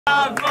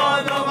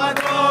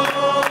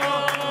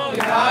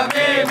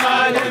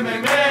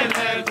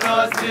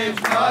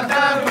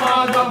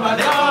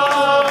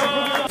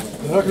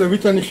רק להביא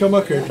את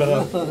הנשמה כעת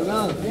הרב.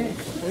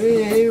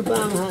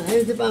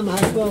 הייתי פעם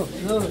אחת פה,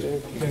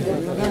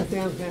 לקחתי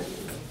גם כן,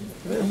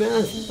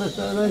 ומאז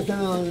לא יצא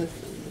מאוד,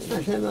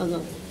 השם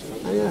הזאת.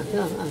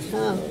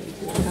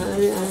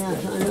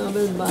 אני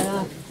עומד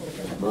בעיה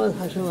מאוד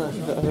חשובה.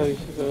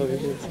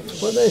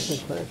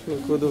 קודש.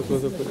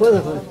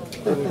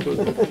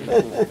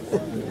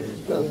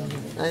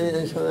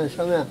 אני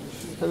שומע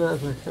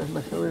מה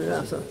שאומרים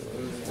לעשות.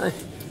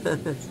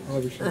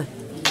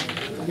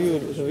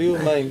 תביאו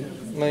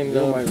מים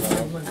לרב.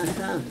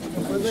 עכשיו,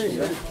 קודש,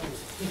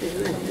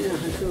 זה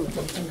חשוב.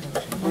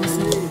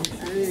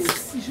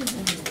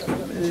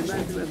 אני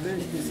באתי בבן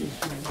שלי.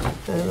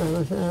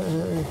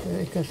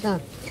 קשה,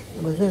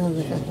 המסכת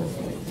זה קשה.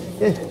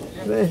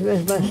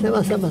 יש בה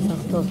 12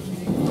 מסכתות.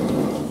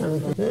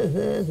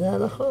 זה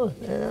הלכות,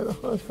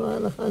 כל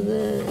הלכה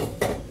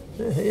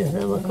יש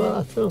לה מקור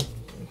עצום.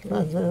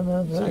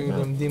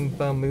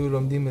 פעם היו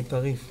לומדים את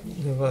הריף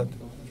לבד.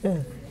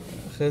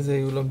 אחרי זה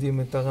היו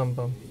לומדים את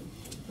הרמב"ם.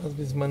 אז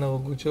בזמן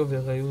הרגות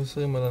שובר היו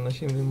אוסרים על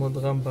אנשים ללמוד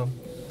רמב"ם.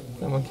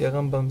 למה? כי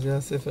הרמב"ם זה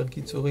הספר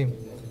קיצורים.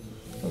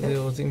 אז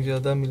היו רוצים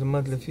שאדם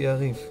ילמד לפי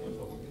הריף.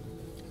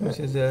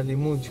 שזה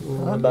הלימוד שהוא...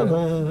 הרמב"ם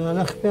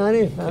הלך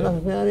פעריף,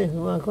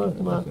 הוא הכל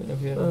כמו...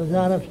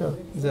 זה הרב שלו.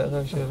 זה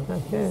הרב שלו.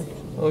 כן.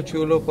 עוד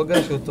שהוא לא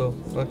פגש אותו,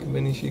 רק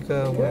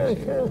בנשיקה או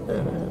משהו. כן,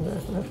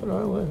 אנחנו לא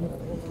רואים את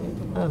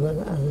זה. אבל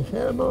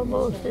השאלה מה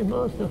עושים?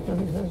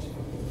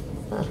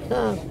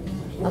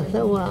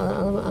 עכשיו הוא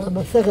על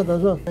המסכת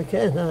הזאת,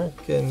 כן?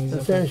 כן, אני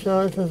רוצה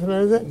לשאול את הסבר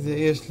הזה? זה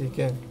יש לי,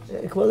 כן.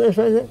 כבודו יש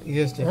לו את זה?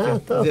 יש לי,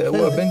 כן. הוא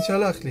הבן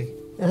שלח לי.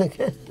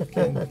 כן.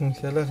 כן, הוא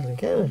שלח לי.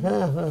 כן, הוא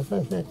שלח,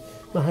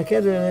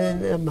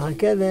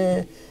 מחכה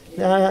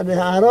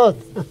להערות.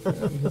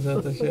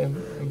 בעזרת השם,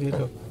 הביא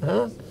לו.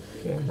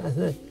 אז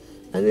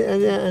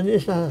אני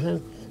אשלח לכם.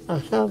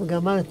 עכשיו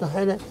גמר את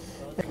החלק,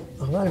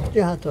 כבר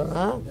הפתיע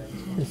התורה,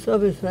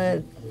 בסוף ישראל,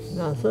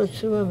 לעשות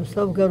שבוע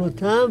בסוף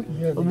גלותם,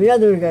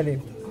 ומיד הם מגלים.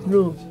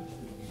 נו,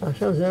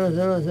 עכשיו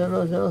זה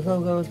לא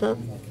סוף גלותם?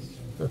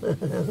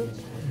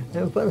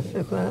 הם כבר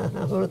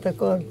עברו את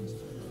הכל.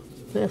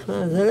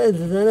 זרז,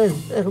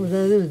 איך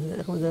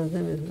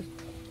מזרזים את זה?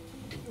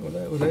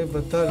 אולי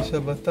בטל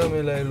שבתם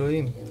אל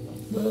האלוהים,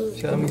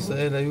 שעם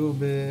ישראל היו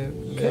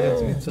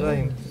בארץ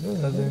מצרים,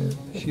 אז הם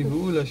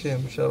שיוועו לשם,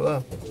 שבעה.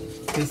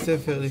 זה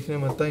ספר לפני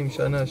 200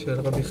 שנה של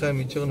רבי חיים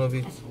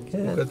מצ'רנוביץ.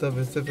 הוא כתב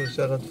בספר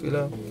שער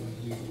התפילה,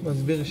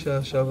 מסביר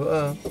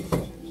שהשבעה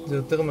זה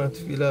יותר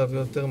מהתפילה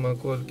ויותר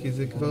מהכל, כי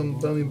זה כבר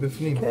בא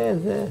מבפנים.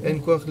 אין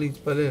כוח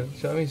להתפלל.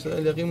 שעם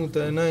ישראל ירימו את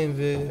העיניים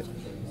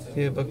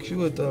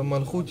ויבקשו את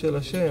המלכות של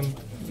השם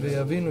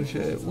ויבינו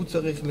שהוא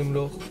צריך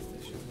למלוך,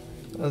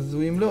 אז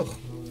הוא ימלוך.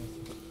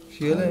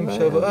 שיהיה להם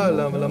שבעה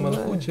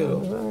למלכות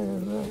שלו.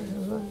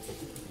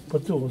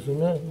 פטור, זאת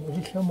אומרת,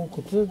 שם הוא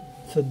כותב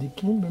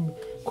צדיקים,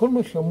 כל מה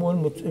שאמרו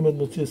אמת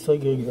מוציא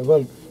סרג רגל,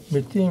 אבל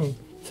מתים,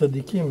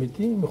 צדיקים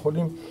מתים,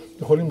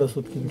 יכולים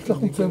לעשות כאילו.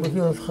 כך מוצאים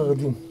בגלל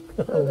חרדים.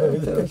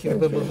 צדיקים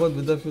בברכות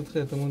בדף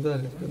י"ח, עמוד א',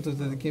 כתוב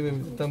צדיקים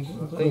במיתתם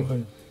חיים.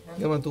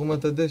 גם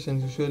התרומת הדשן,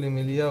 שהוא שואל עם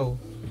אליהו,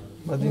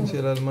 מה הדין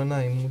של אלמנה,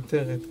 היא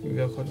מותרת,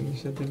 כביכול,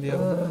 משת אליהו.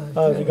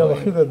 זה גם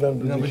הכי גדל.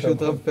 גם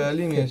פשוט רב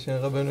פעלים יש,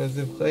 רבנו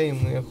יוסף חיים,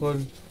 הוא יכול,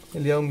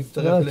 אליהו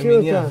מצטרף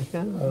למניין.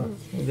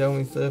 אליהו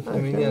מצטרף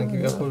למניין,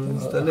 כביכול הוא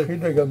מסתלק.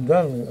 הכי גם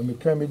דן,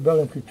 המתקיימת מדבר,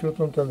 הם חידשו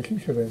אותם את האנשים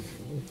שלהם.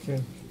 כן.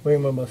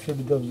 רואים המעשה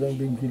בדף זין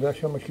במגילה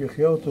שם,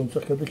 שיחיה אותו, הוא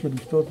צריך כדי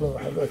שלפתור אותו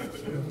מחדש.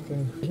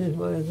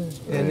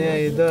 עיני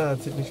העדה,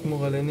 צריך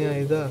לשמור על עיני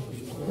העדה.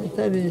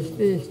 הייתה לי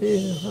אשתי,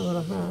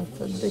 ברכה,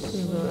 צדק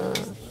וגדולה.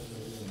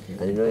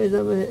 אני לא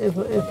יודע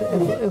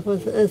איפה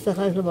אין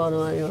שכר שלו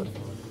בעולם היום.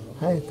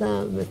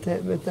 הייתה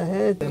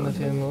מטהרת. תן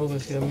לכם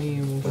אורך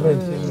ימים,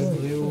 ושלכם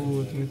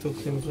בריאות, מתוך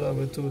שמחה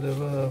וטוב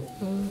לבב.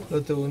 לא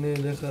תאונה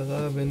אליך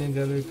רעה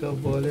ונגע לא יקרב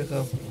בו עליך.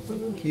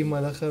 כי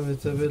מלאכה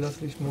וצווה לך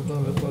לשמוך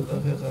בכל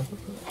דרכיך.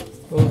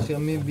 אורך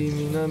ימים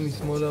בימינה,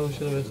 משמאלה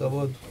אושר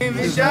וכבוד.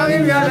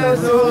 ושרים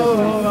ילדו,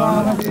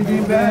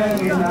 והחסידים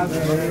ברינה,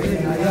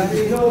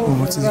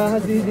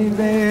 והחסידים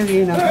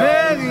ברינה,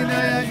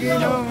 ברינה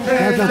יגידו,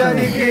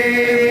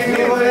 וצדיקים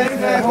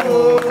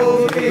ישמחו,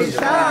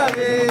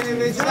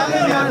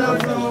 ושרים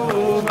ילדו.